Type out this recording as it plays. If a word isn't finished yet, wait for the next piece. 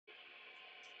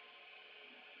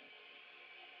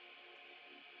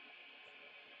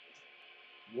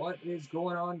What is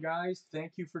going on, guys?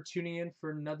 Thank you for tuning in for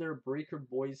another Breaker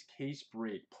Boys case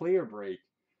break, player break.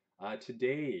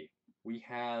 Today we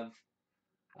have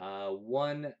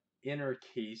one inner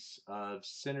case of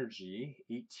Synergy,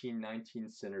 1819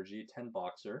 Synergy, 10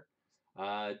 boxer.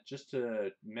 Just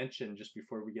to mention, just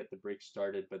before we get the break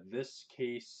started, but this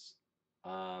case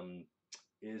um,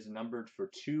 is numbered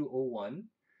for 201.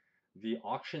 The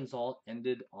auctions all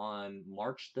ended on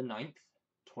March the 9th,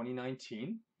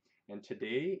 2019, and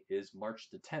today is March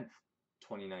the 10th,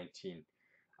 2019.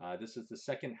 This is the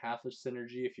second half of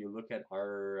Synergy. If you look at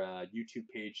our YouTube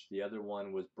page, the other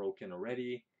one was broken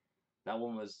already. That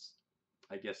one was,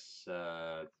 I guess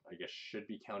should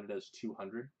be counted as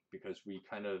 200 because we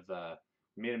kind of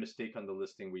made a mistake on the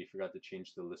listing. We forgot to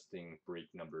change the listing break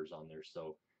numbers on there.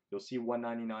 So you'll see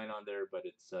 199 on there, but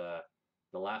it's the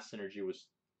last Synergy was,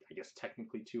 I guess,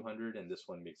 technically 200, and this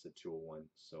one makes it 201.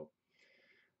 So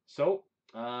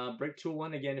break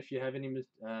 201 again. If you have any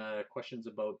questions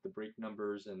about the break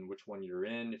numbers and which one you're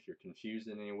in, if you're confused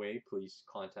in any way, please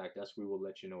contact us. We will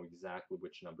let you know exactly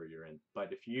which number you're in.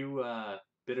 But if you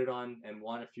bid it on and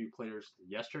won a few players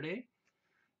yesterday,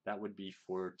 that would be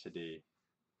for today.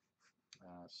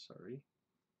 Sorry,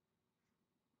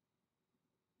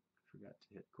 forgot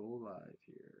to hit go live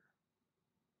here.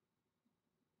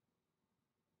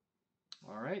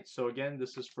 All right, so again,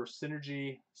 this is for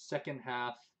Synergy second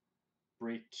half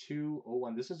break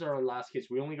 201. This is our last case.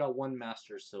 We only got one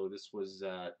master, so this is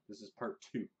part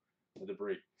 2 of the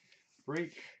break.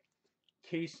 Break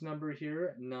case number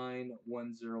here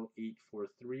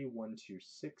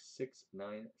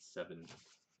 9108431266697.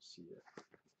 See ya.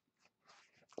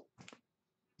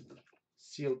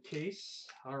 Sealed case.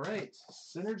 All right,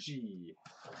 Synergy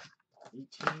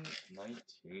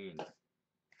 1819.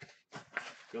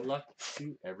 Good luck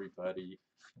to everybody.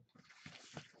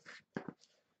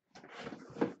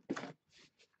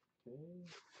 Okay.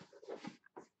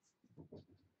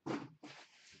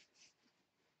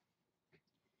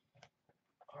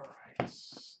 All right.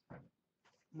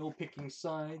 No picking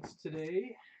sides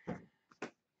today.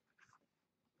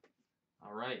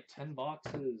 All right, 10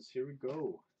 boxes. Here we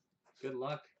go. Good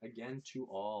luck again to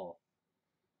all.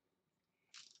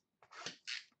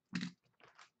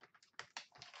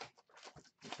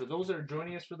 For those that are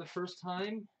joining us for the first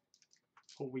time,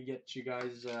 hope we get you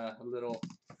guys a little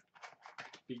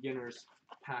beginner's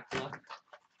pack luck.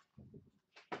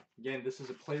 Again, this is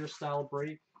a player style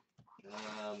break.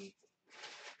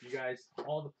 You guys,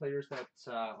 all the players that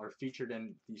are featured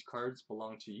in these cards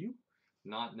belong to you,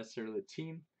 not necessarily a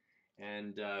team.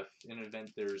 And in an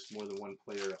event there's more than one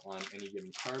player on any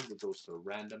given card, it goes to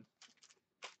random.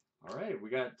 All right, we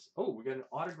got an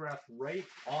autograph right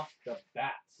off the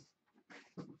bat.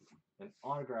 An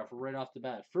autograph right off the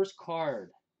bat. First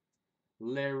card,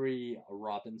 Larry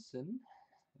Robinson.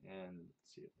 And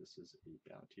let's see if this is a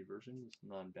bounty version. This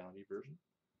non-bounty version.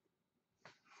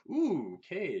 Ooh,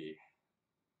 okay.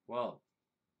 Well,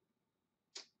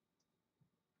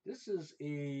 this is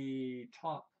a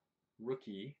top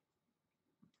rookie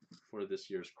for this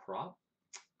year's crop.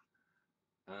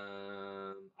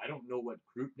 I don't know what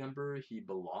group number he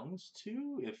belongs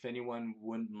to. If anyone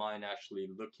wouldn't mind actually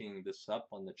looking this up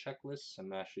on the checklist,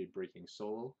 I'm actually breaking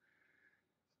solo.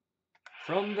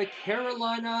 From the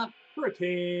Carolina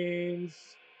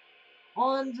Hurricanes,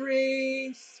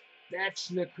 Andrei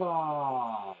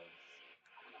Svechnikov.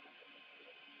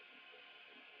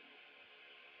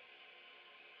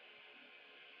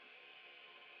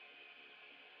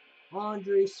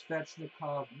 Andrei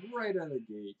Svechnikov right out of the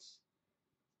gate.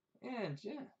 And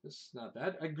yeah, this is not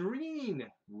bad. A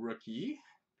green rookie.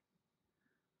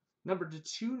 Number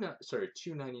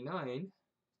 299.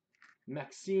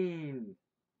 Maxime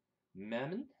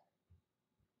Mammon.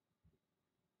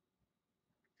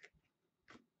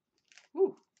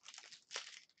 Ooh.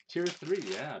 Tier 3,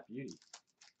 yeah, beauty.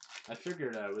 I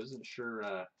figured I wasn't sure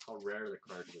how rare the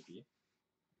card would be.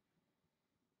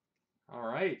 All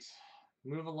right,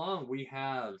 move along. We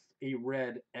have a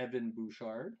red Evan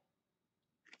Bouchard,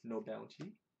 no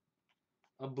bounty.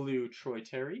 A blue Troy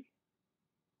Terry.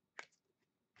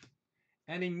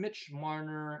 And a Mitch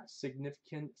Marner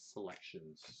significant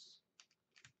selections.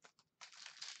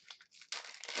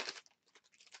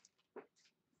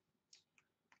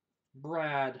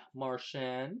 Brad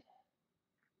Marchand.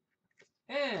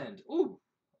 And, ooh,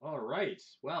 all right,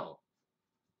 well,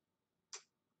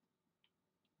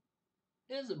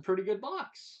 it is a pretty good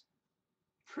box.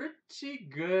 Pretty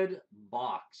good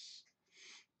box.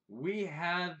 We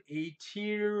have a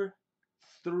tier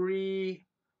 3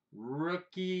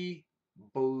 rookie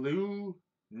blue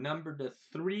number to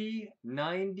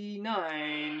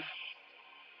 399.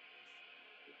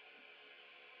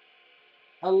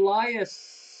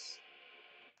 Elias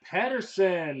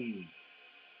Pettersson.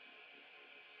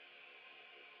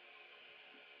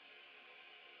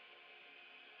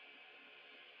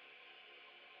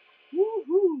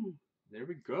 Woohoo! There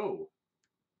we go.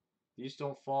 These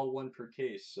don't fall one per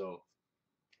case, so.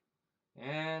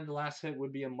 And the last hit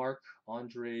would be a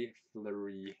Marc-Andre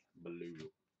Fleury Blue.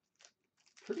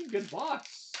 Pretty good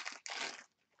box.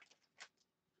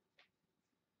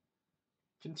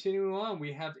 Continuing on,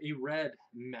 we have a red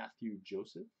Matthew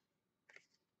Joseph,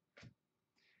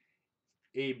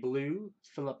 a blue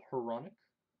Philip Hronek,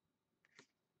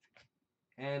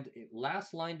 and a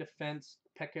last line defense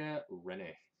Pekka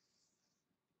Rinne.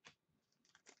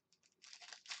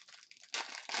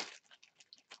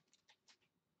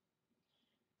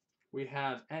 We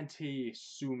have Antti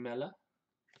Suomela,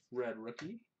 red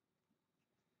rookie.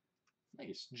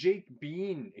 Nice. Jake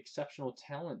Bean, exceptional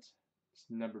talent,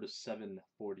 number to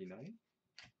 749.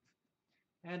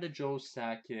 And a Joe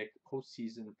Sakic,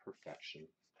 postseason perfection.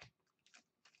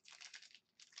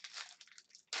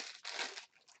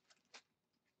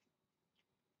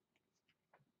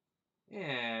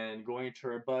 And going to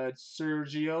our bud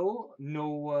Sergio,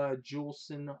 Noah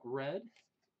Juleson red.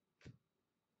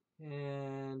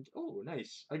 And, oh,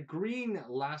 nice. A green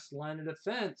last line of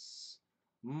defense.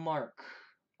 Marc-Andre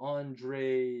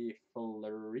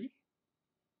Fleury.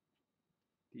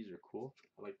 These are cool.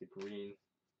 I like the green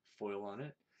foil on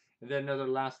it. And then another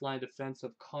last line defense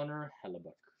of Connor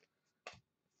Hellebuyck.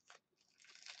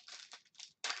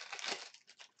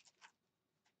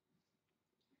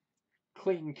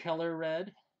 Clayton Keller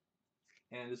red.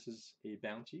 And this is a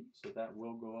bounty, so that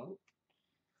will go out.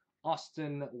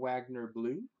 Austin Wagner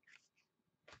blue.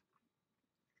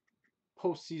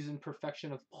 Postseason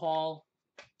perfection of Paul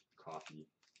Coffey.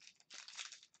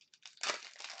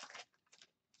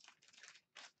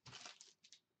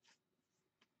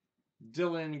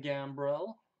 Dylan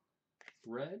Gambrell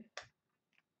red.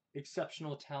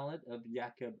 Exceptional talent of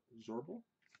Jakob Zorbel.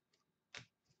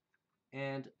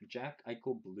 And Jack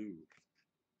Eichel blue.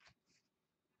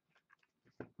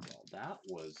 Well, that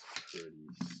was a pretty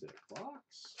sick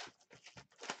box.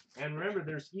 And remember,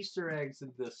 there's Easter eggs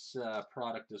in this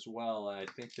product as well. I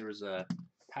think there was a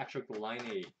Patrick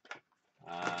Laine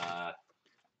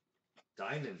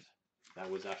diamond that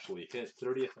was actually hit,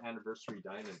 30th anniversary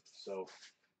diamond. So,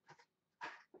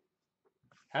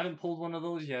 haven't pulled one of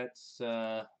those yet.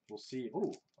 We'll see.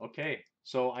 Oh, okay.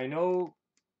 So I know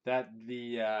that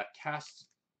the cast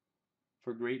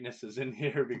for greatness is in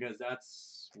here because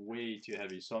that's way too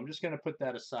heavy. So I'm just going to put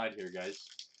that aside here, guys,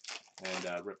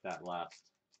 and rip that last.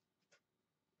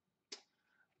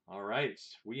 All right,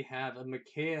 we have a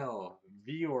Mikhail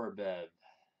Vorobyev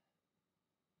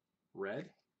red.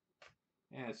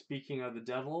 And speaking of the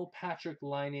devil, Patrick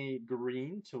Laine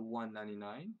green to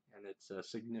 199, and it's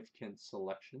significant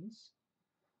selections,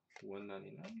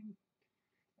 199.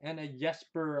 And a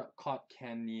Jesper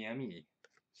Kotkaniemi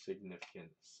significant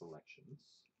selections.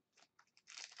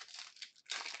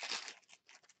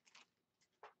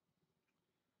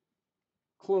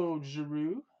 Claude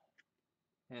Giroux,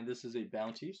 and this is a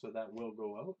bounty, so that will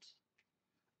go out.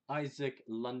 Isaac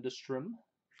Lundestrom,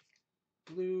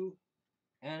 blue,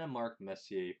 and a Mark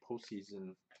Messier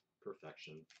postseason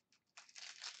perfection.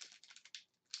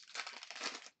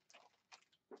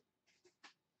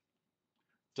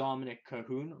 Dominic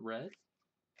Cahoon, red.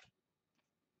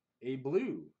 A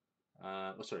blue.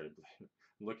 Sorry, I'm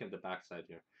looking at the backside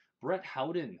here. Brett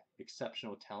Howden,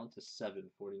 exceptional talent to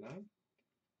 749.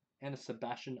 And a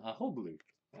Sebastian Aho blue.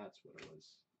 That's what it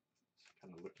was.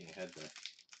 Kind of looking ahead there.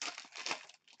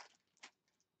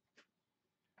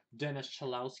 Dennis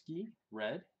Chalowski,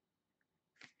 red.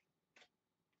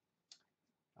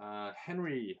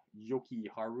 Henry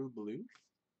Jokiharju, blue.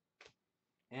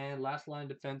 And last line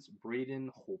defense, Braden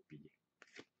Holtby.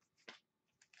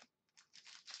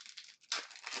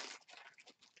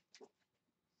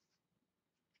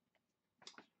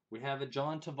 We have a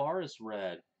John Tavares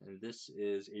red, and this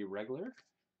is a regular.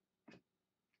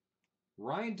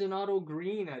 Ryan Donato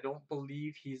green, I don't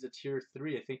believe he's a tier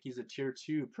 3. I think he's a tier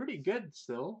 2. Pretty good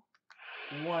still.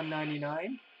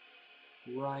 199.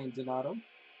 Ryan Donato.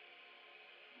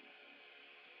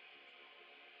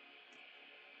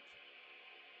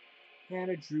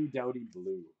 And a Drew Doughty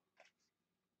blue.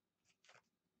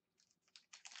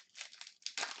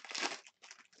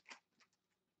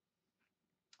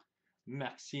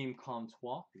 Maxime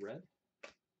Comtois, red.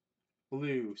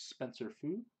 Blue, Spencer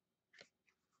Fu.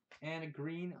 And a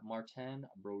green, Martin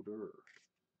Brodeur.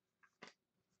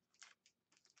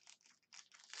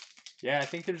 Yeah, I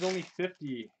think there's only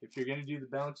 50. If you're going to do the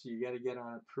bounty, you got to get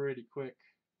on it pretty quick.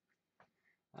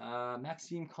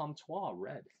 Maxime Comtois,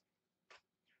 red.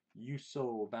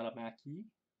 Yuso Valimaki,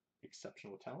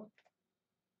 exceptional talent.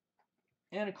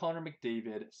 And a Connor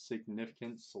McDavid,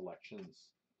 significant selections.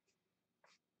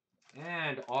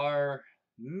 And our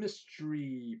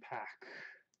mystery pack.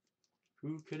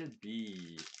 Who could it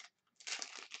be?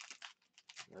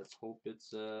 Let's hope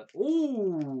it's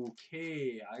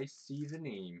okay, I see the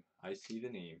name. I see the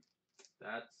name.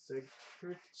 That's a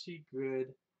pretty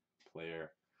good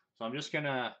player. So I'm just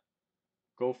gonna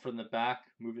go from the back,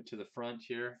 move it to the front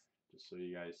here, just so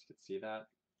you guys can see that.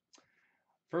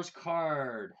 First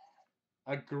card,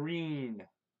 a green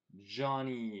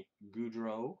Johnny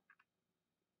Gaudreau.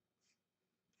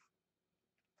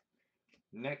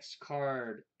 Next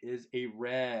card is a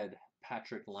red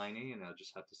Patrick Laine, and I'll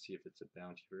just have to see if it's a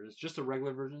bounty version. It's just a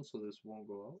regular version, so this won't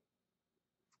go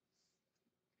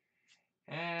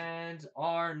out. And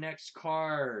our next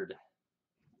card,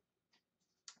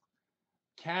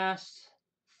 Cast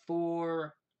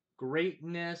for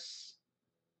Greatness,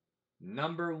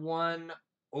 #1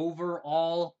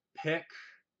 overall pick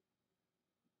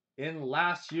in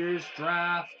last year's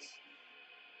draft,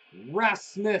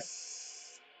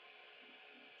 Rasmus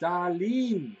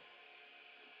Dahlin.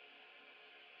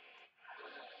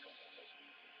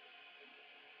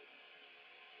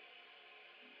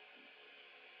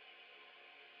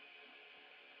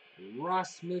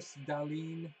 Rasmus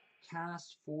Dahlin,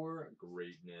 Cast for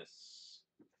Greatness.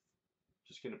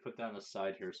 Just gonna put that on the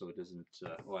side here so it doesn't.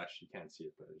 Oh, actually, you can't see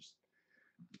it, but just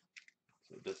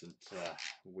so it doesn't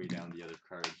weigh down the other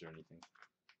cards or anything.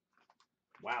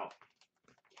 Wow,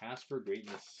 Cast for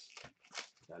Greatness,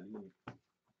 Dahlin.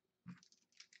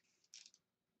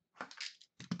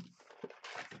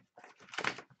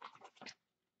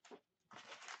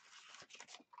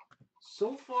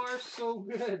 So far, so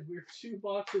good. We're 2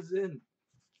 boxes in.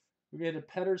 We get a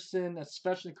Pedersen, a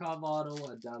Svechnikov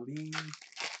auto, a Dahlin.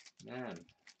 Man.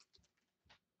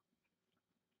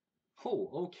 Oh,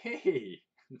 okay.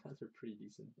 Another pretty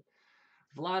decent.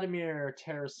 Vladimir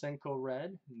Tarasenko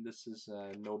red. This is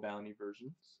a no bounty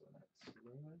version, so that's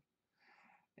red.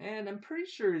 And I'm pretty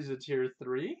sure he's a tier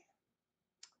 3.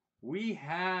 We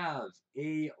have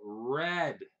a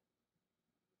red.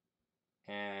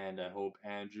 And I hope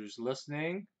Andrew's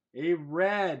listening. A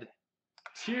red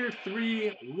tier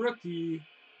 3 rookie,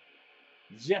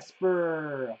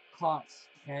 Jesper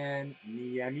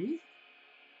Kotkaniemi.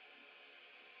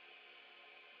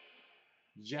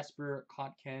 Jesper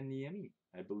Kotkaniemi.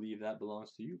 I believe that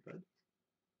belongs to you, bud.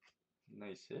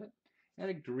 Nice hit. And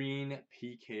a green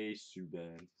PK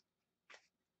Subban.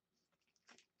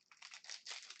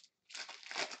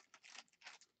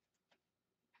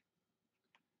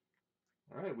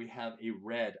 All right, we have a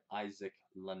red Isaac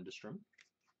Lundestrom.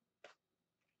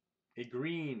 A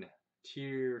green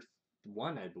tier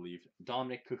 1, I believe,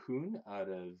 Dominic Cahoon out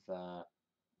of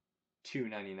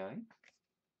 $2.99.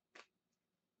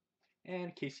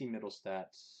 And Casey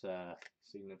Middlestat's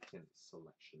significant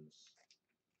selections.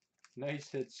 Nice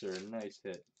hit, sir. Nice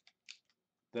hit.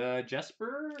 The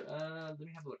Jesper, let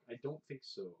me have a look. I don't think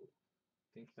so.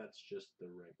 I think that's just the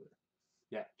regular.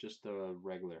 Yeah, just the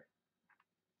regular.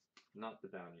 Not the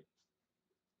bounty.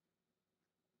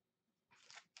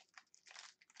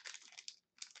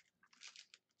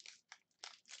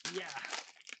 Yeah.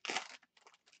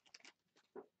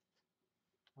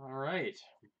 All right.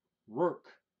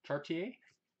 Rourke Chartier,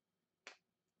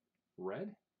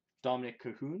 red. Dominic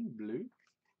Cahoon, blue.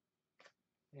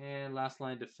 And last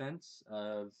line defense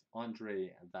of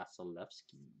Andrei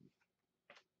Vasilevsky.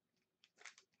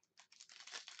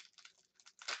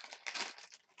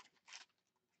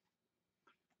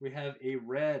 We have a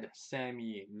red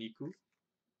Sami Niku.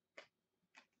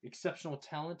 Exceptional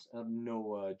talent of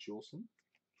Noah Juleson.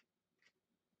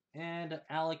 And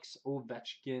Alex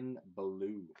Ovechkin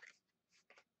blue.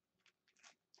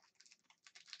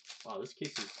 Wow, this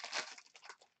case is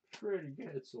pretty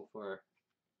good so far.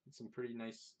 Some pretty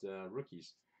nice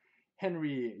rookies.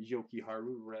 Henry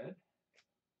Jokiharju red.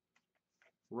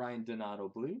 Ryan Donato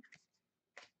blue.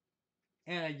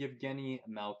 And a Yevgeny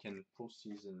Malkin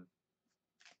postseason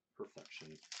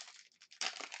perfection.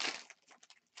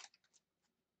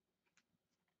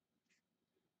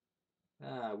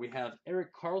 We have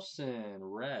Erik Karlsson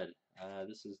red.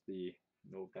 This is the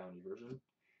no bounty version.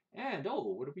 And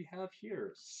oh, what do we have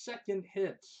here? Second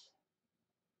hit.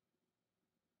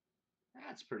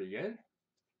 That's pretty good.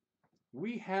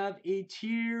 We have a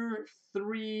tier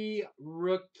 3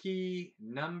 rookie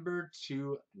number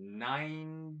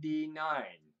 299.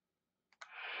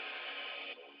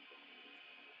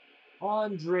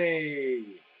 Andrei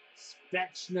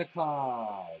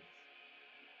Svechnikov.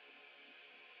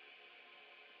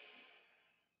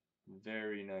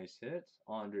 Very nice hit.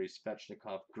 Andrei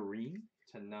Svechnikov green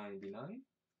 /99.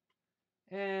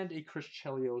 And a Chris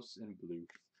Chelios in blue.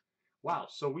 Wow,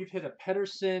 so we've hit a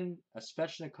Pedersen, a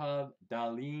Svechnikov,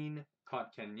 Dahlin,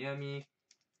 Kotkaniemi.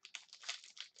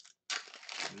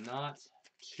 Not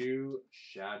too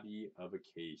shabby of a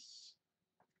case.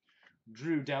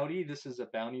 Drew Doughty, this is a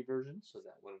bounty version, so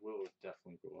that one will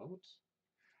definitely go out.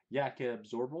 Jakob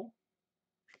Zorbel,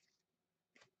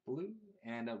 blue,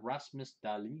 and a Rasmus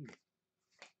Dahlin.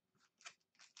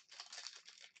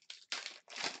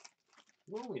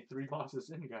 We're only 3 boxes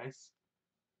in, guys.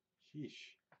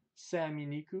 Sheesh. Sami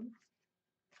Niku.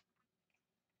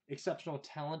 Exceptional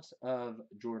talent of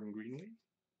Jordan Greenway.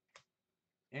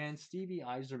 And Stevie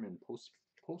Yzerman,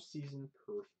 postseason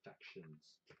perfections.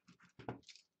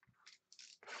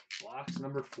 Box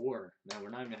number 4. Now we're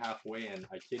not even halfway in.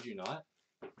 I kid you not.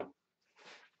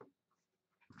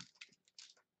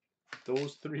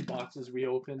 Those 3 boxes we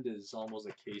opened is almost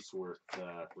a case worth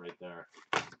right there.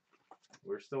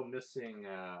 We're still missing,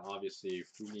 obviously,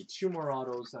 we need 2 more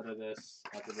autos out of this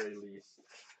at the very least.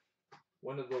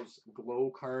 One of those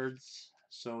glow cards.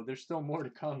 So there's still more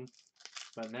to come.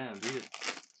 But man, we did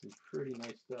some pretty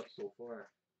nice stuff so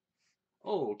far.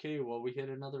 Oh, okay, well we hit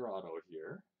another auto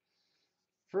here.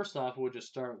 First off, we'll just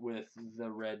start with the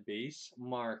red base,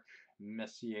 Mark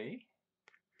Messier.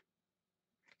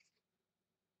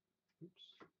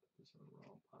 Oops, this is in the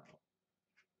wrong pile.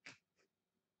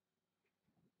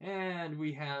 And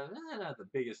we have, not the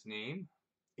biggest name,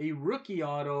 a rookie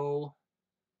auto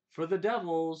for the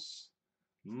Devils,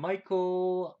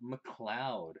 Michael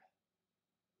McLeod.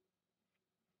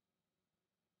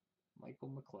 Michael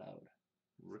McLeod,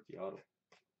 rookie auto.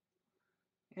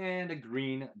 And a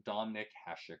green Dominik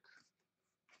Hasek,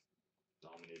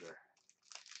 Dominator.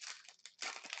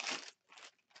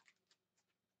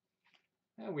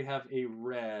 And we have a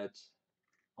red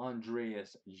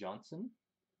Andreas Johnsson,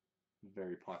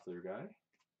 very popular guy.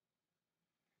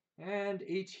 And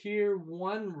a tier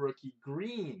 1 rookie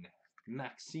green,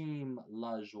 Maxime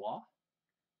Lajoie.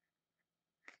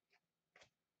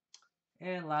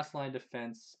 And last line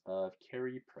defense of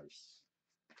Carey Price.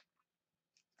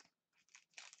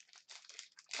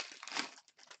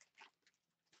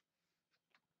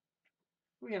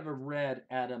 We have a red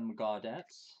Adam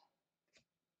Gaudette,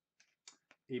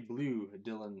 a blue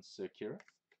Dylan Sekera,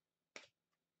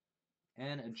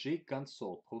 and a Jake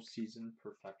Gunsel postseason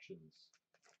perfections.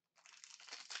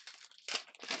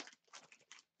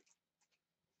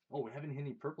 Oh, we haven't hit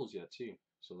any purples yet too,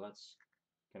 so that's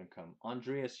gonna come.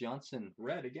 Andreas Johnsson,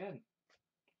 red again.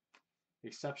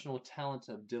 Exceptional talent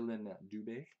of Dylan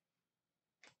Dubé,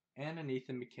 and a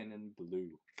Nathan McKinnon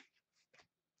blue.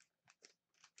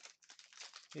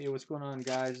 Hey, what's going on,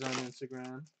 guys, on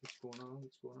Instagram? What's going on?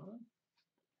 What's going on?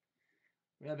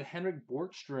 We have a Henrik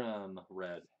Borgstrom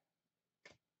red.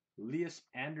 Elias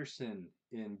Anderson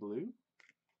in blue.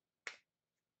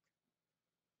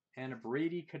 And a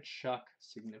Brady Tkachuk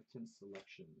significant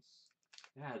selections.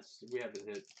 Yeah, we haven't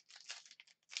hit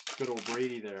good old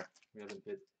Brady there. We haven't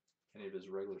hit any of his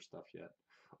regular stuff yet.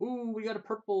 Ooh, we got a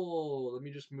purple. Let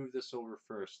me just move this over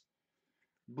first.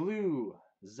 Blue,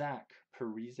 Zach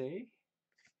Parise.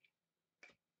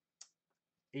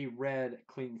 A red,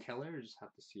 Clayton Keller. Just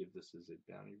have to see if this is a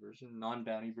bounty version,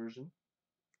 non-bounty version.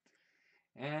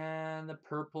 And the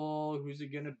purple, who's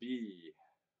it going to be?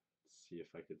 Let's see if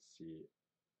I could see.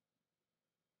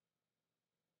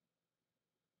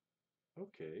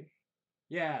 Okay.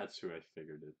 Yeah, that's who I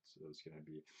figured it was going to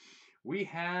be. We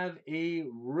have a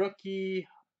rookie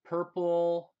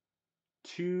purple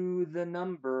to the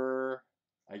number.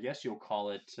 I guess you'll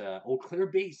call it, oh, clear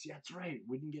base. Yeah, that's right.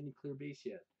 We didn't get any clear base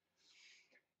yet.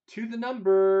 To the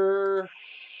number,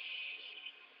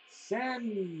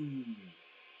 Sami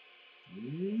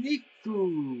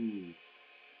Niku.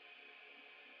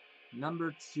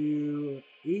 Number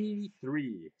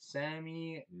 283,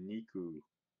 Sami Niku.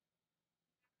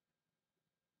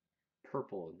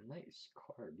 Purple, nice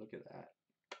card. Look at that.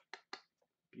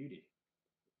 Beauty.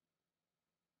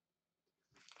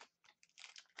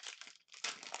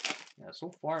 Yeah, so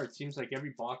far it seems like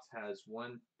every box has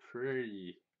one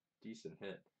pretty decent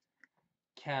hit.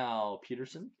 Cal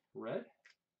Peterson, red.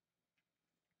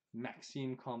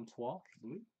 Maxime Comtois,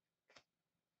 blue.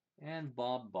 And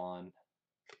Bob Bond.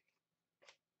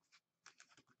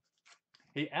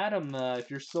 Hey, Adam,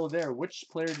 if you're still there, which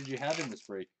player did you have in this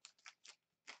break?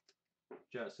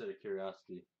 Just out of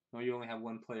curiosity. No, you only have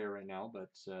one player right now, but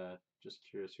just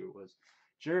curious who it was.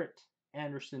 Jarrett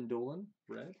Anderson Dolan,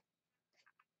 red.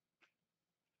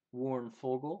 Warren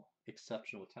Fogle,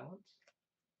 exceptional talent.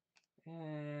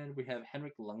 And we have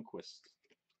Henrik Lundqvist.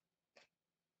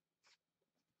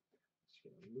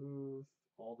 move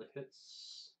all the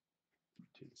hits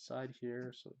to the side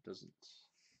here so it doesn't.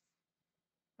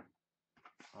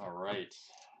 All right.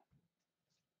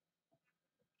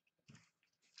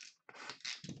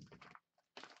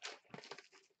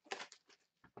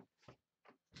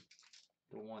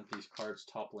 Don't want these cards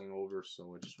toppling over,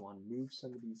 so I just want to move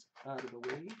some of these out of the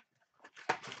way.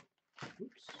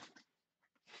 Oops.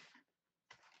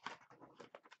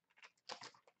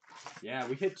 Yeah,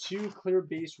 we hit 2 clear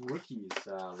base rookies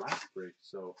last break,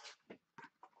 so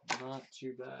not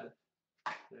too bad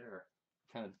there.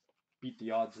 Kind of beat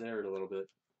the odds there a little bit.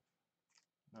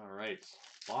 All right,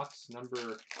 box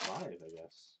number 5, I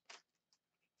guess.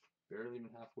 Barely even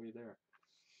halfway there.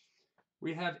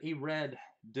 We have a red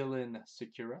Dylan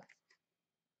Sakura.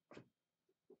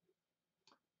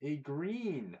 A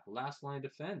green last line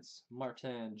defense,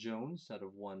 Martin Jones out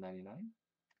of 199.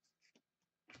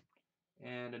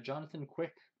 And a Jonathan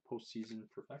Quick postseason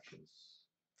perfections.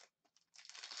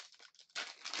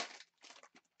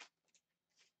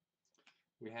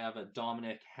 We have a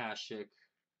Dominic Hasek,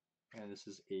 and this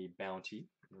is a bounty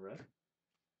in red.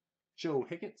 Joe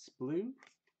Higgins, blue.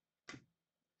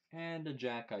 And a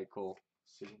Jack Eichel,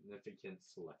 significant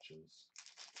selections.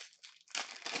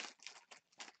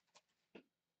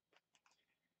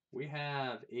 We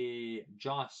have a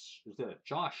Josh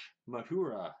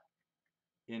Mahura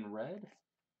in red.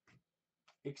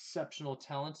 Exceptional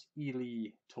talent,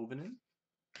 Eli Tovinen.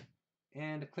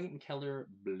 And Clayton Keller,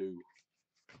 blue.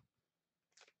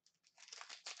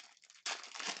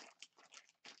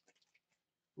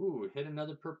 Ooh, hit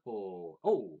another purple.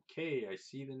 Oh, okay, I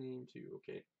see the name too.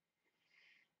 Okay.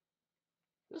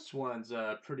 This one's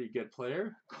a pretty good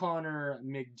player. Connor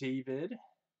McDavid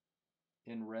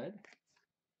in red.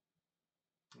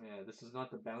 Yeah, this is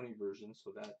not the bounty version,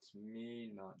 so that may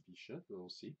not be shit, but we'll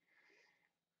see.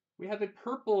 We have a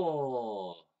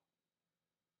purple.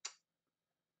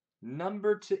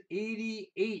 Number to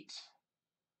 88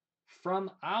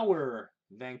 from our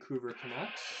Vancouver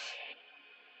Canucks.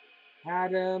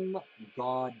 Adam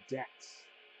Gaudette.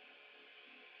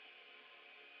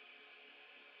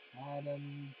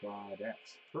 Adam Gaudette.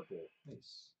 Purple.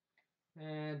 Nice.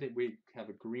 And we have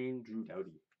a green Drew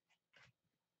Doughty.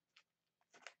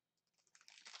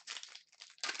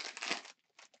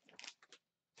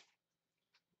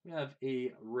 We have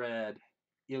a red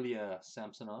Ilya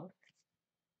Samsonov.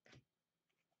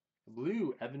 A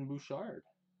blue Evan Bouchard.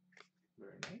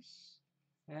 Very nice.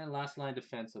 And last line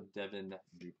defense of Devin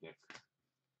Dubnyk.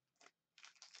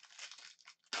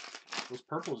 Those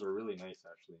purples are really nice,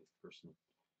 actually, personally.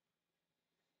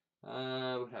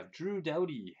 We have Drew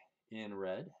Doughty in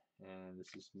red, and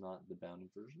this is not the bounty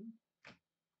version.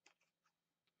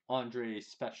 Andrei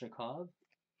Svechnikov,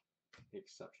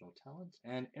 exceptional talent,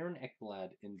 and Aaron Ekblad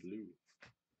in blue.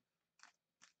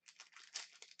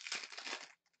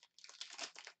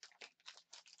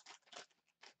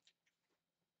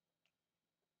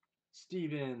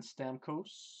 Steven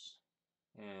Stamkos,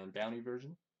 and bounty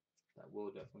version. That will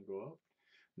definitely go up.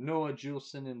 Noah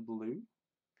Juleson in blue.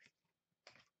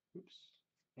 Oops.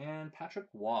 And Patrick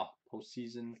Waugh,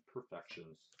 postseason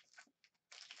perfections.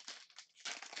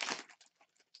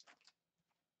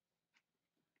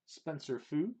 Spencer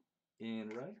Fu in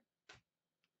red.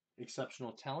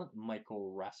 Exceptional talent,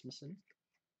 Michael Rasmussen.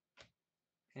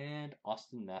 And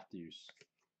Austin Matthews.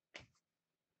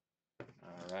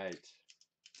 All right.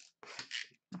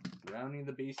 Rounding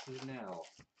the bases now.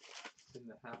 In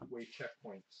the halfway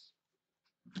checkpoints.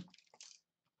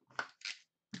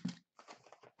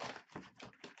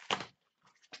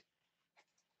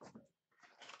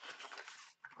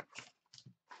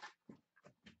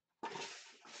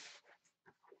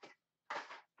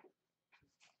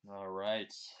 All right.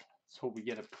 Let's hope we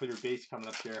get a clear base coming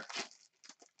up here.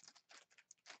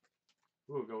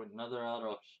 We'll go with another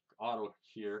auto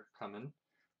here coming.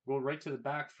 Go right to the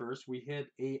back first. We hit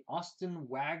a Austin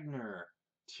Wagner,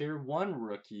 Tier 1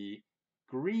 rookie,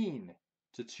 green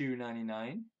to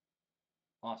 299.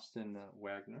 Austin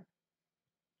Wagner.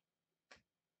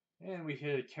 And we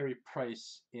hit a Carey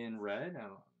Price in red. I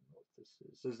don't know what this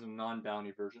is. This is a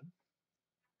non-bounty version.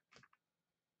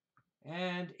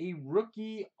 And a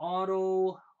rookie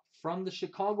auto from the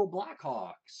Chicago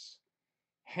Blackhawks,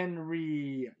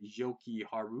 Henry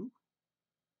Jokiharju.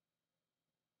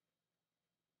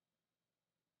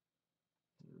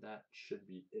 That should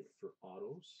be it for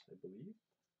autos, I believe.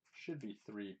 Should be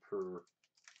 3 per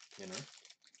inner.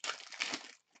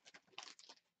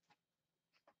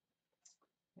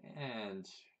 And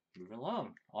moving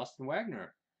along, Austin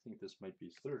Wagner. I think this might be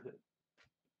his 3rd hit.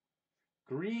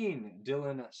 Green,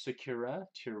 Dylan Sakura,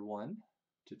 Tier 1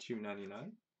 to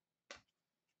 299.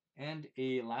 And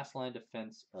a last line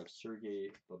defense of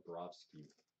Sergei Bobrovsky.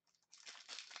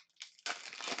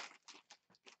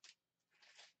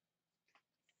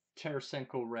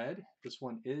 Tarasenko red. This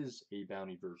one is a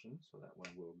bounty version, so that one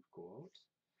will go out.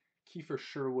 Kiefer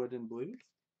Sherwood in blue.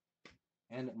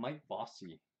 And Mike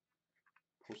Bossy,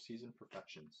 postseason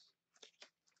perfections.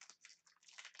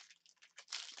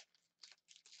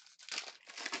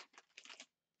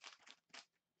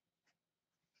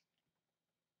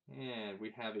 And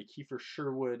we have a Kiefer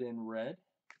Sherwood in red.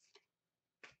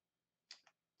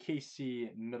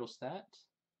 Casey Middlestat,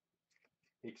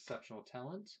 exceptional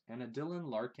talent. And a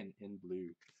Dylan Larkin in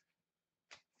blue.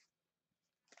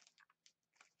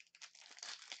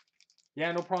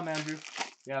 Yeah, no problem, Andrew.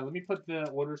 Yeah, let me put the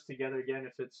orders together again.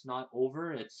 If it's not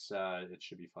over, it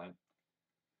should be fine.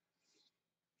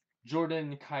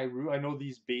 Jordan Kyrou. I know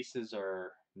these bases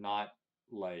are not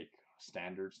like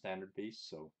standard base,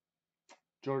 so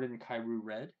Jordan Kyrou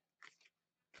red.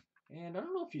 And I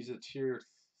don't know if he's a tier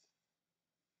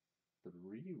 3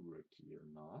 rookie or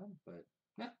not, but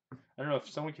yeah. I don't know if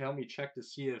someone can help me check to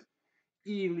see if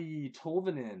Eeli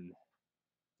Tolvanen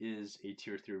is a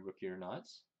tier 3 rookie or not.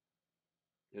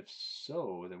 If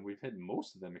so, then we've hit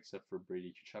most of them except for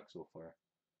Brady Tkachuk so far.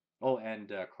 Oh,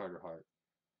 and Carter Hart.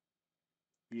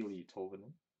 Eeli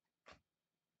Tolvanen.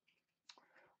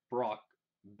 Brock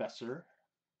Besser.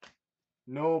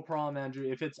 No problem, Andrew.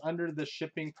 If it's under the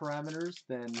shipping parameters,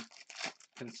 then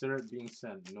consider it being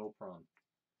sent. No problem.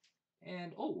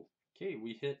 And, oh, okay,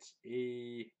 we hit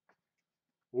a...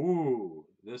 Ooh,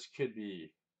 this could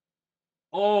be...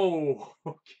 Oh,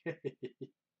 okay.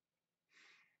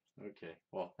 Okay,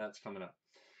 well, that's coming up.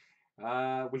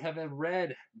 We have a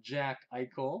red Jack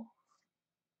Eichel.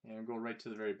 And we'll go right to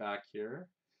the very back here.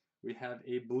 We have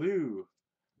a blue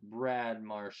Brad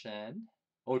Marchand.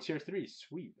 Oh, tier 3.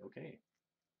 Sweet. Okay.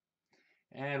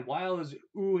 And Weil is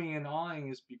oohing and awing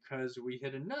is because we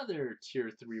hit another tier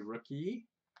 3 rookie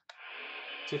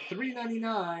to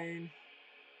 $3.99.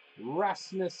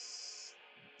 Rasmus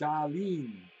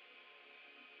Dahlin.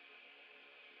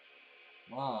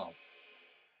 Wow.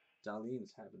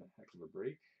 Dahlin's having a heck of a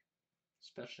break.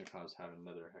 Svechnikov's having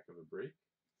another heck of a break.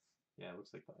 Yeah, it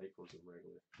looks like the Eichel's a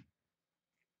regular.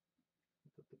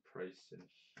 Put the price in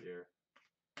here.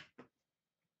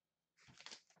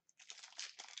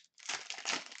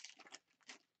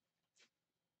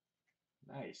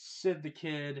 Nice. Sid the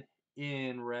Kid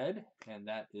in red, and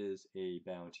that is a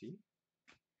bounty.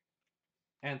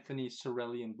 Anthony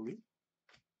Cirelli in blue.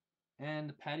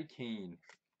 And Patty Kane,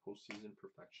 postseason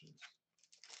perfections.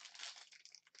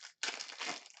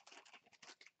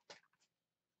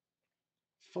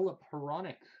 Philip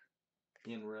Hronek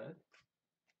in red.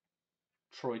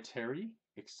 Troy Terry,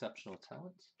 exceptional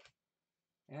talent.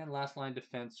 And last line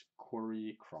defense,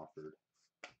 Corey Crawford.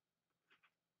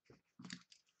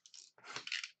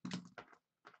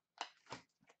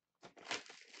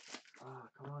 Ah,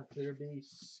 come on, clear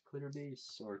base,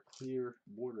 or clear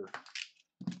border.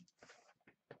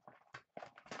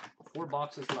 4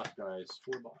 boxes left, guys.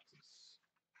 4 boxes.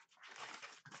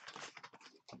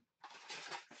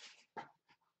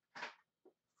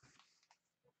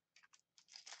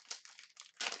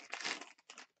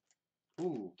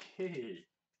 Okay.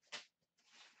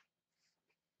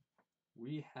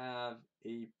 We have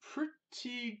a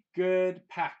pretty good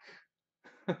pack.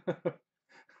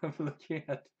 I'm looking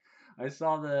at. I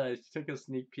took a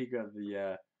sneak peek of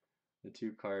the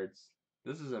 2 cards.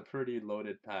 This is a pretty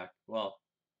loaded pack. Well,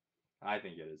 I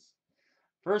think it is.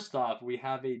 First off, we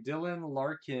have a Dylan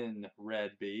Larkin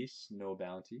red base, no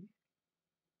bounty.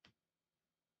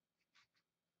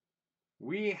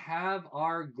 We have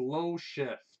our Glow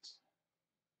Shift.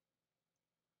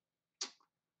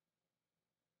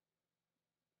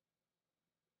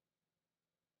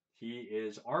 He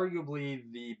is arguably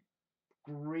the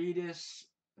greatest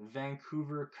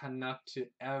Vancouver Canuck to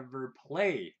ever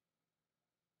play.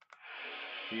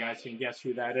 You guys can guess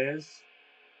who that is?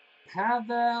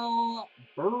 Pavel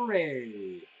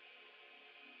Bure.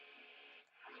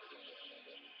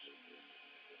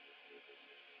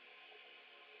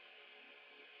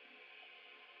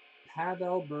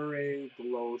 Pavel Bure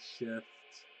Glow Shift.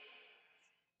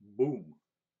 Boom.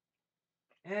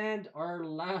 And our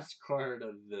last card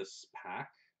of this pack,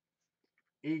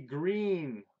 a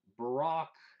green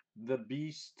Brock the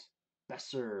Beast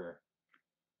Besser.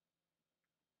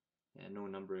 And no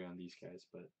numbering on these guys,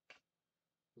 but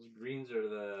those greens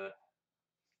are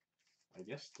I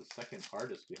guess the second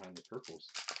hardest behind the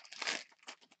purples.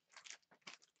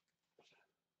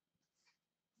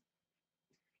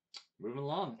 Moving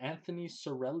along, Anthony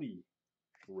Cirelli,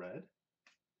 red.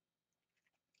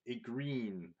 a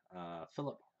green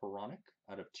Philip Hronik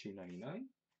out of 299.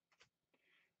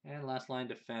 And last line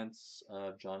defense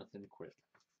of Jonathan Quick.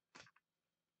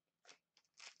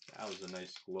 That was a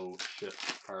nice glow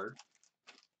shift card.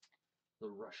 The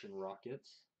Russian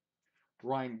Rockets.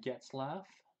 Ryan Getzlaf,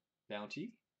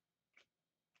 Bounty.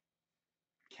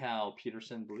 Cal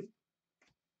Peterson, Blue.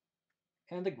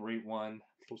 And the great one,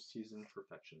 Postseason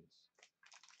Perfections.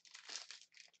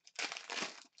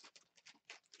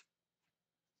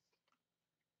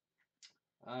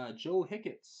 Joe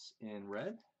Hicketts in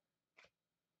red.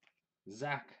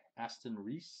 Zach Aston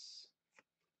Reese,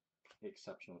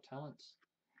 exceptional talent.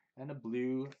 And a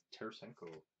blue Tarasenko.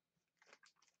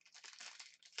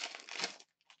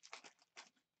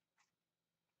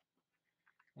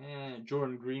 And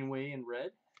Jordan Greenway in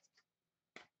red.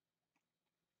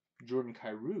 Jordan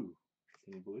Kyrou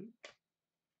in blue.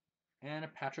 And a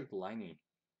Patrick Laine.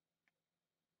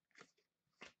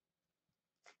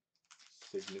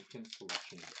 Significant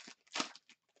selection.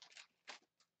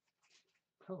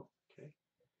 Oh, okay.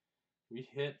 We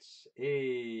hit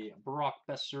a Brock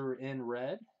Besser in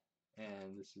red.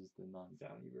 And this is the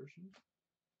non-bounty version.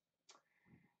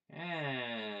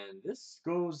 And this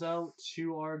goes out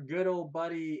to our good old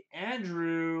buddy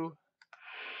Andrew.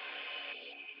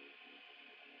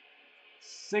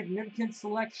 Significant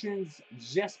selections,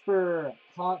 Jesper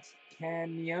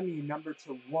Kotkaniemi, number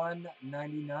to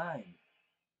 199.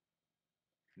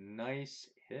 Nice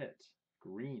hit.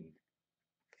 Green.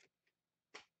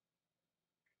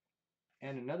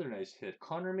 And another nice hit,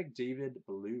 Connor McDavid,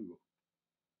 blue.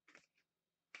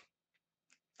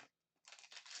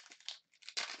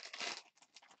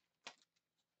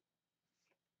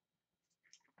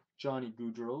 Johnny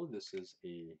Gaudreau, this is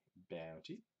a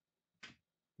bounty.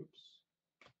 Oops.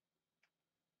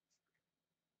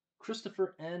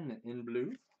 Christopher N in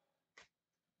blue.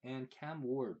 And Cam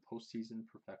Ward, postseason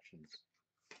perfections.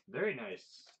 Very nice.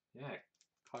 Yeah,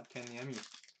 Kotkaniemi.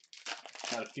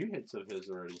 Got a few hits of his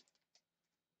already.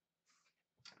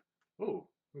 Oh,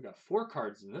 we got 4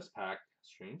 cards in this pack.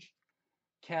 Strange.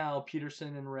 Cal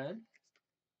Peterson in red.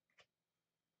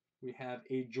 We have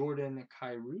a Jordan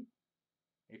Kyrou,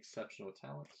 exceptional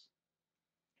talents.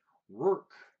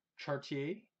 Rourke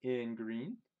Chartier in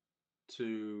green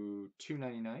to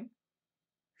 299.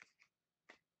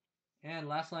 And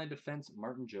last line defense,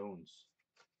 Martin Jones.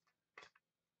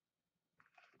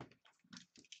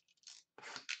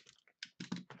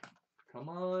 Come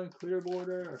on, clear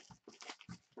border.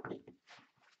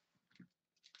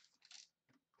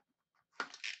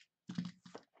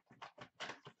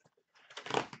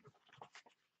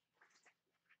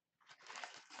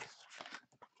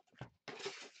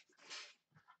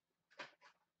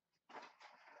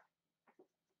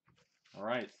 All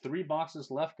right, 3 boxes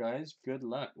left, guys. Good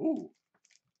luck. Ooh.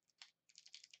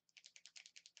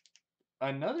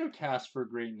 Another cast for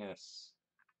greatness.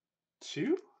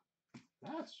 2?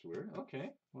 That's weird.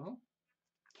 Okay, well,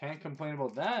 can't complain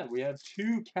about that. We have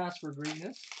 2 casts for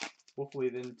greatness. Hopefully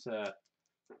they didn't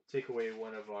take away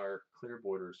one of our clear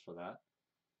borders for that.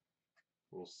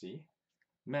 We'll see.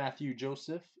 Matthew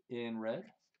Joseph in red.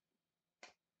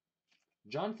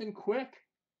 Jonathan Quick,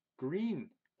 green,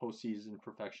 postseason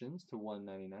perfections to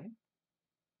 199.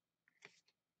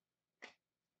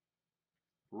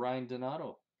 Ryan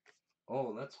Donato.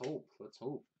 Oh, let's hope. Let's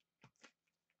hope.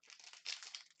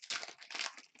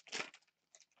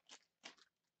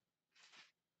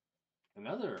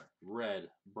 Another red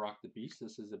Brock the Beast.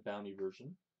 This is a bounty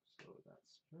version. So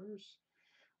that's first.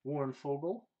 Warren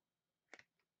Fogle.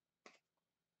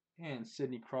 And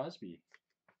Sidney Crosby.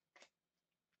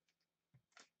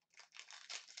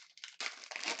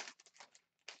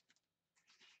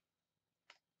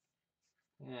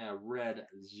 Red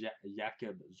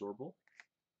Jakob Zorbel.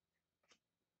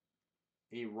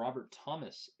 A Robert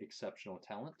Thomas, exceptional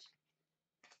talent.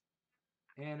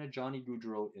 And a Johnny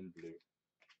Gaudreau in blue.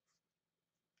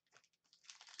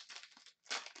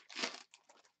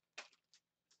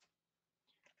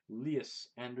 Lias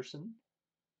Anderson.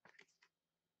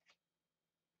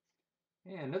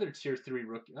 And another tier 3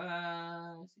 rookie.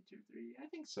 Is he tier 3? I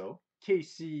think so.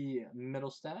 Casey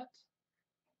Mittelstadt.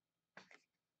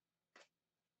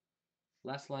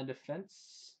 Last line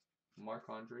defense,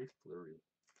 Marc-Andre Fleury.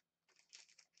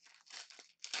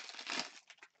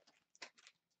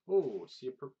 Oh, see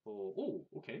a purple. Oh,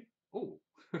 okay. Oh,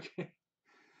 okay.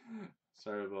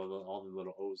 Sorry about all the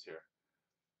little O's here.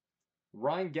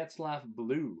 Ryan Getzlaf,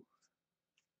 blue.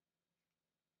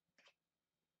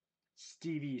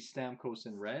 Stevie Stamkos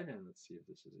in red, and let's see if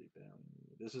this is a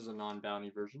bounty. This is a non-bounty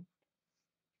version.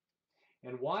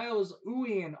 And why I was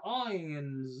oohing and awing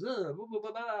and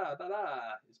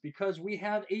it's because we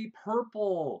have a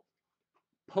purple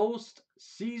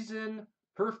postseason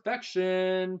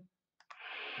perfection.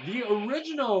 The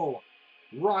original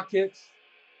Rocket,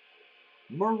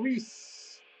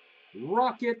 Maurice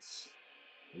Rocket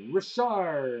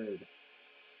Richard.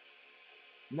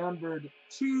 Numbered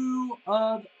 2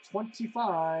 of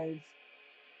 25.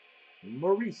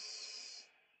 Maurice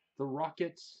the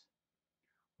Rocket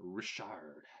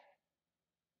Richard.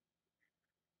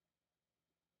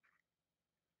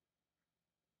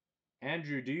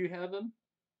 Andrew, do you have him?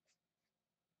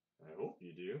 I hope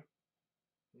you do.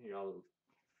 You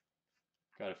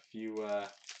got a few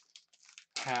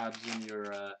tabs in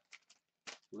your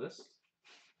list.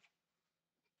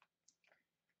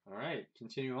 All right,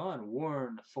 continue on.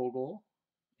 Warren Fogle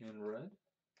in red.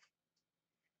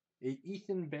 A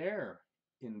Ethan Bear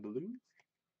in blue.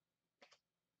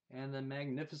 And the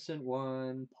Magnificent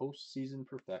One postseason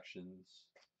perfections.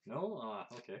 No? Ah,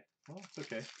 okay. Well, it's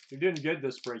okay. You're doing good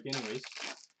this break anyways.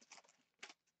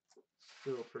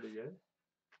 Still pretty good.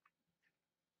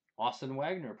 Austin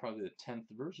Wagner, probably the 10th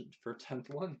version for 10th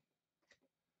one.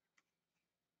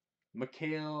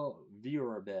 Mikhail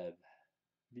Virabev.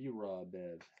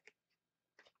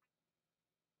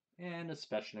 And a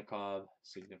Svechnikov,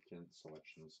 significant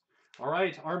selections. All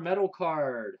right, our medal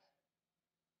card.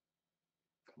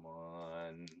 Come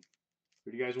on.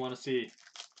 Who do you guys want to see?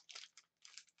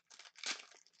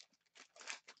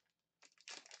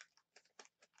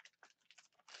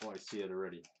 Oh, I see it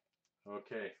already.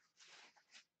 Okay.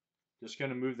 Just going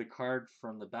to move the card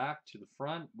from the back to the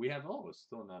front. We have, oh, it's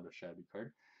still not a shabby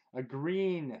card. A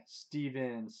green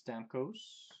Steven Stamkos.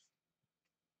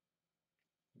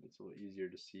 It's a little easier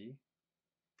to see.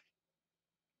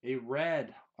 A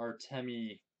red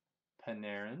Artemi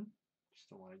Panarin. Just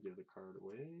don't want to give the card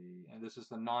away. And this is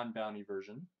the non-bounty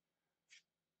version.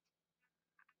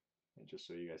 And just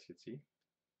so you guys can see.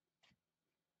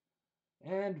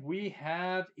 And we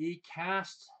have a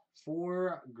cast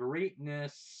for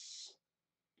greatness.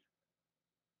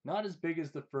 Not as big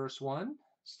as the first one.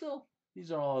 Still,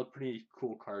 these are all pretty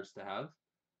cool cards to have.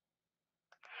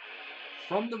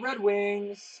 From the Red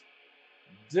Wings,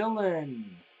 Dylan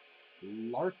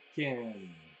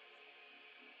Larkin.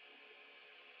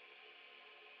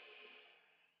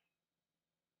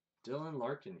 Dylan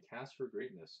Larkin, cast for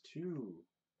greatness. 2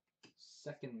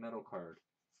 second metal card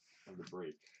of the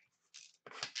break.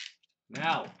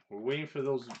 Now, we're waiting for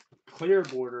those clear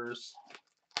borders.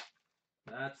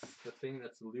 That's the thing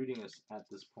that's eluding us at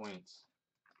this point.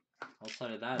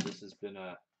 Outside of that, this has been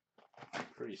a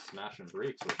pretty smash and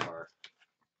break so far.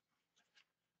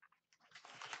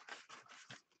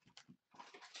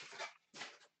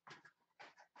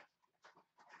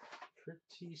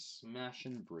 Pretty smash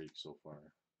and break so far.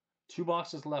 2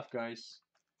 boxes left, guys.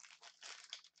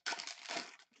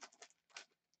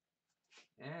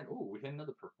 And, oh, we hit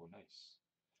another purple. Nice.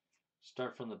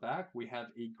 Start from the back. We have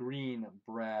a green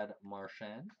Brad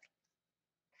Marchand.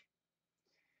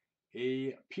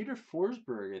 A Peter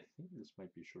Forsberg. I think this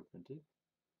might be short printed.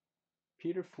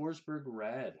 Peter Forsberg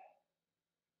red.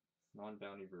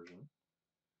 Non-bounty version.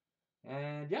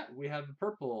 And, yeah, we have a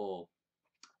purple.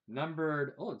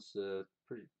 Numbered, oh, it's a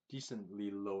pretty decently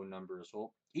low number as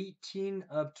well. 18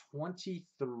 of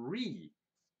 23.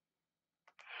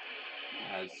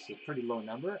 That's a pretty low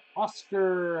number.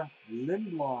 Oscar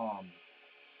Lindblom.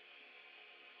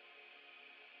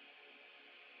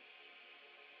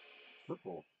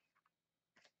 Purple.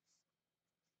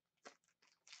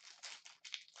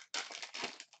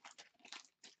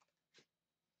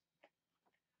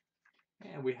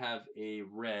 And we have a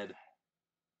red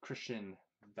Christian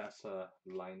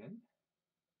Vesalainen.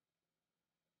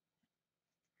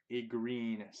 A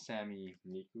green Sami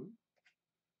Niku.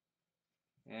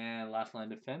 And last line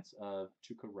defense of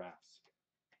Tuukka Rask.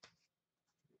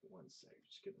 One sec,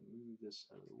 just gonna move this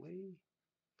out of the way.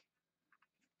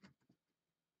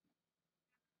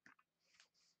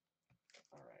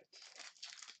 All right.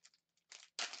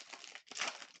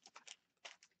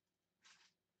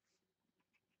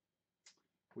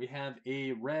 We have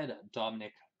a red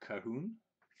Dominic Cahoon.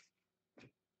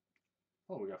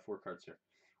 Oh, we got 4 cards here.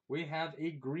 We have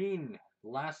a green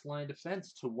last line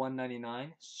defense to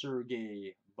 199,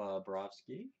 Sergei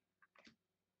Bobrovsky.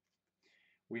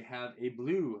 We have a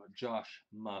blue Josh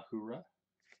Mahura.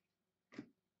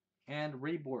 And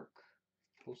Ray Bork,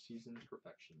 postseason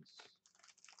perfections.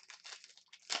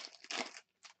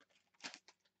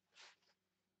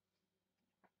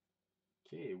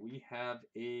 Okay, we have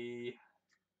a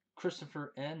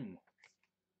Christopher N.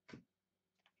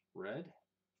 red,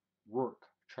 Rourke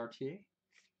Chartier,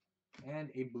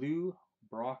 and a blue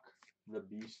Brock the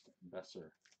Beast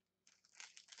Besser.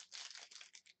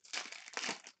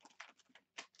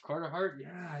 Carter Hart,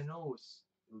 yeah, I know, it's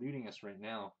eluding us right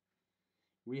now.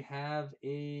 We have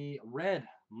a red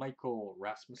Michael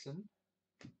Rasmussen,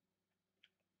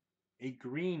 a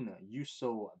green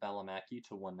Yuso Balamaki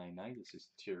to 199. This is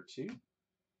tier 2.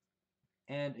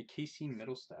 And a Casey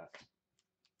Middlestat.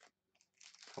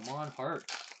 Come on, Hart.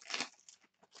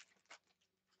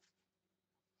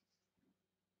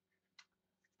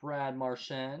 Brad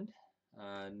Marchand,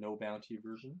 no bounty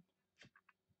version.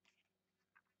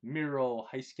 Miro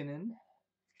Heiskanen,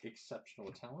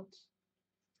 exceptional talent.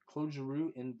 Claude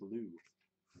Giroux in blue.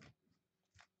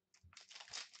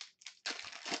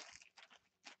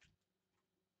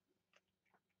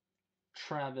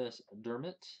 Travis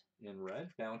Dermott in red,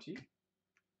 bounty.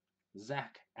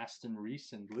 Zach Aston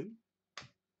Reese in blue.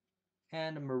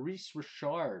 And Maurice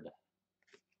Richard,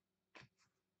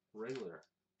 regular.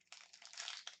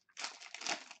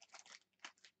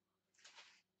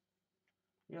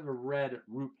 We have a red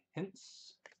Root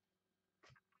Hintz.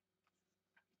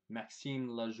 Maxime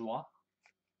Lajoie,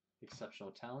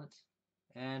 exceptional talent.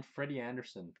 And Freddie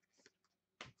Anderson.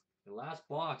 The last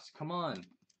box, come on.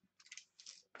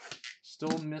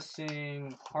 Still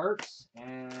missing Hearts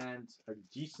and a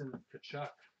decent Kachuk.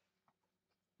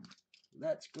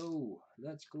 Let's go.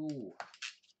 Let's go.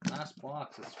 Last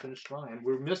box. Let's finish strong. And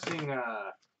we're missing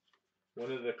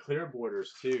one of the clear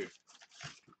borders too.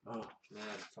 Oh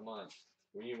man, come on.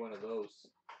 We need one of those.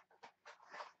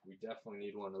 We definitely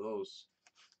need one of those.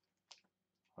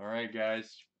 Alright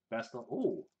guys. Best of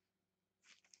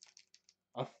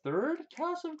a third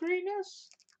Cast of Greatness?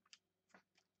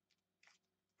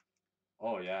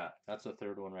 Oh yeah, that's the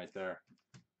third one right there.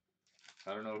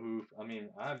 I don't know who, I mean,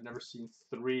 I've never seen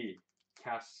 3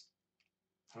 Casts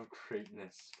of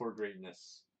Greatness, for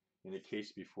Greatness in a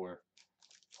case before.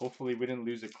 Hopefully we didn't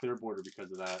lose a clear border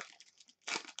because of that.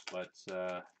 But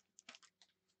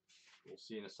we'll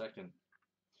see in a second.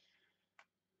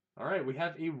 Alright, we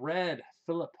have a red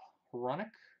Philip Hronik.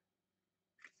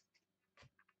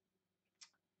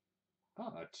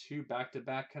 2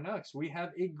 back-to-back Canucks. We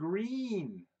have a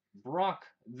green Brock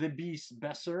the Beast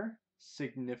Besser,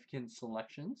 significant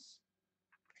selections.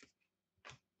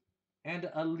 And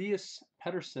Elias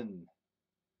Pettersson,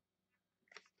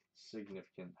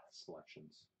 significant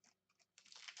selections.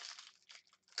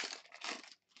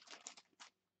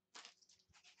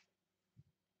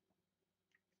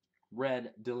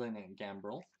 Red Dylan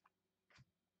Gambrell.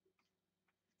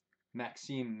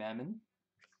 Maxime Mammon.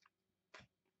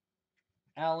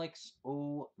 Alex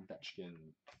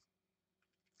Ovechkin.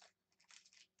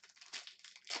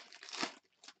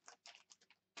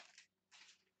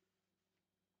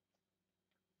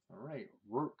 Alright,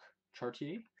 Rourke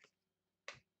Chartier.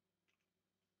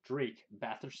 Drake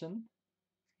Batherson,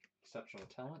 exceptional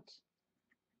talent.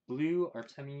 Blue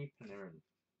Artemi Panarin.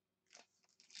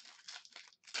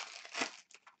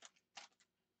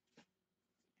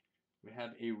 We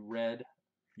have a red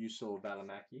Yuso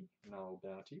Valimaki, no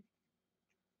bounty.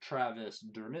 Travis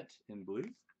Dermott in blue.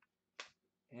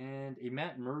 And a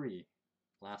Matt Murray,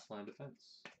 last line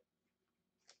defense.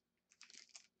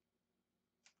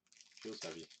 Feels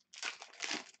heavy.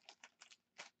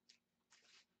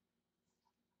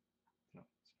 No,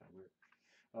 it's kind of weird.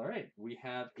 Alright, we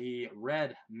have a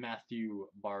red Matthew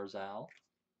Barzal.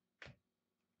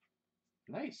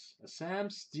 Nice. A Sam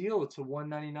Steele to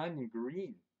 199 in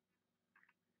green.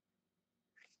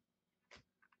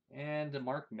 And a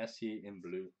Mark Messier in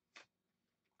blue.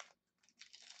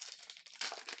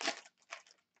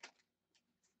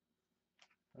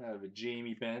 I have a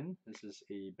Jamie Benn. This is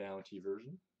a bounty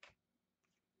version.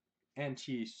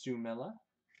 Antti Suomela,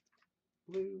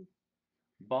 blue.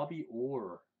 Bobby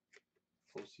Orr,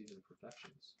 postseason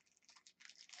perfections.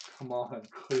 Come on,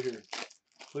 clear.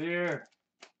 Clear.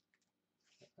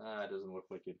 It doesn't look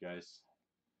like it, guys.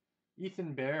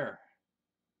 Ethan Bear,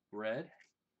 red.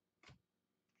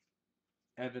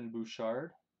 Evan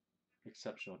Bouchard,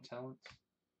 exceptional talent.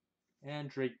 And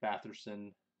Drake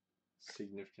Batherson,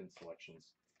 significant selections.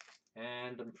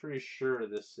 And I'm pretty sure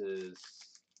this is,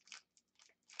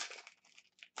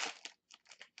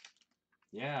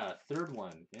 yeah, third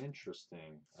one.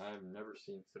 Interesting. I've never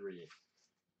seen 3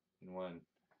 in one.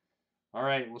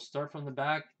 Alright, we'll start from the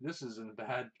back. This isn't a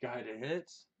bad guy to hit.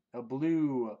 A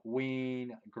blue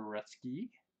Wayne Gretzky.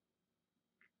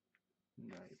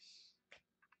 Nice.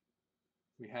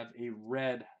 We have a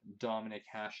red Dominic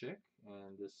Hasek,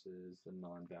 and this is the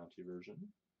non-bounty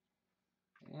version.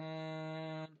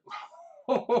 And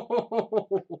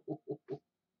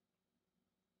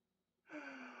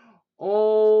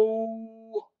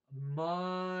oh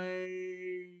my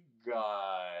God.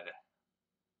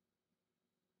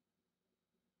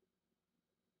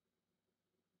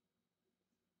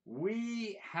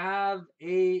 we have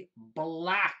a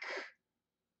black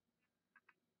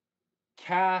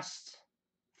cast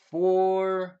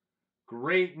for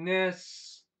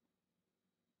greatness.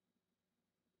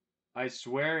 I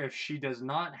swear, if she does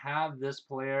not have this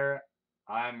player,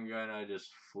 I'm gonna just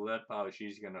flip out.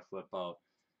 She's gonna flip out.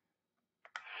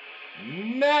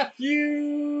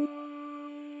 Matthew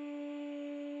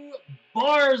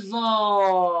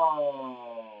Barzal.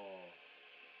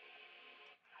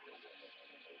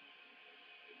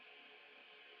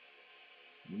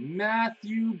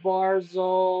 Matthew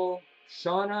Barzal.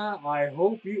 Shauna, I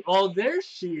hope you... Oh, there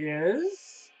she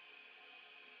is.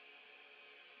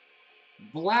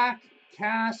 Black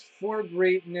cast for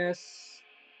greatness.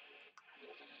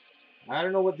 I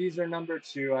don't know what these are numbered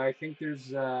to. I think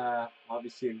there's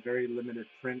obviously a very limited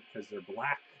print because they're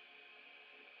black.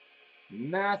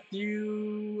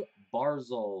 Matthew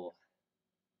Barzal.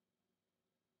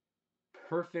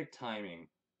 Perfect timing.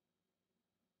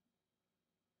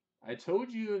 I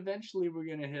told you eventually we're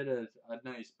going to hit a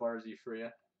nice Barzy for you.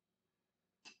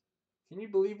 Can you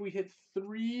believe we hit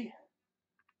 3?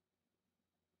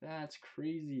 That's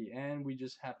crazy. And we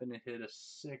just happen to hit a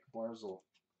sick Barzal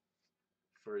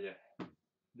for you.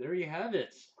 There you have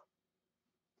it.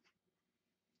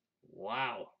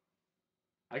 Wow.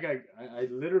 I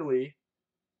literally,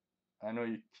 I don't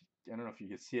know if you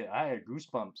can see it. I had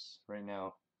goosebumps right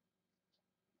now.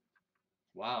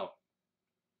 Wow.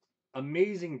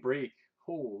 Amazing break.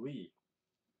 Holy.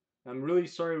 I'm really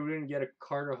sorry we didn't get a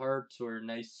Carter Hart or a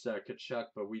nice Kachuk,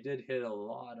 but we did hit a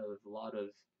lot of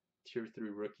tier 3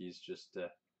 rookies, just the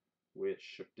way it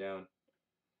shook down.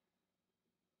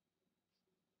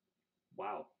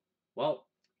 Wow. Well,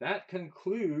 that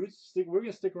concludes. We're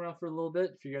going to stick around for a little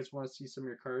bit if you guys want to see some of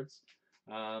your cards.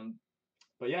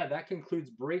 But yeah, that concludes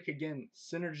break again,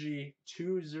 Synergy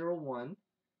 201.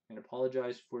 And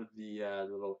apologize for the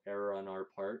little error on our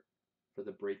part for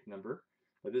the break number.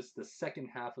 But this is the second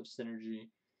half of Synergy,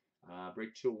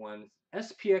 break 201.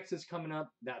 SPX is coming up.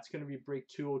 That's going to be break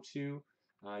 202.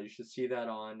 You should see that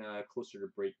on closer to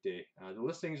break day. The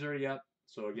listing's already up.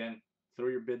 So again, throw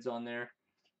your bids on there.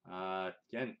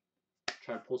 Again,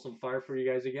 try to pull some fire for you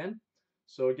guys again.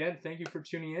 So again, thank you for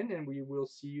tuning in, and we will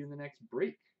see you in the next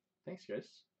break. Thanks, guys.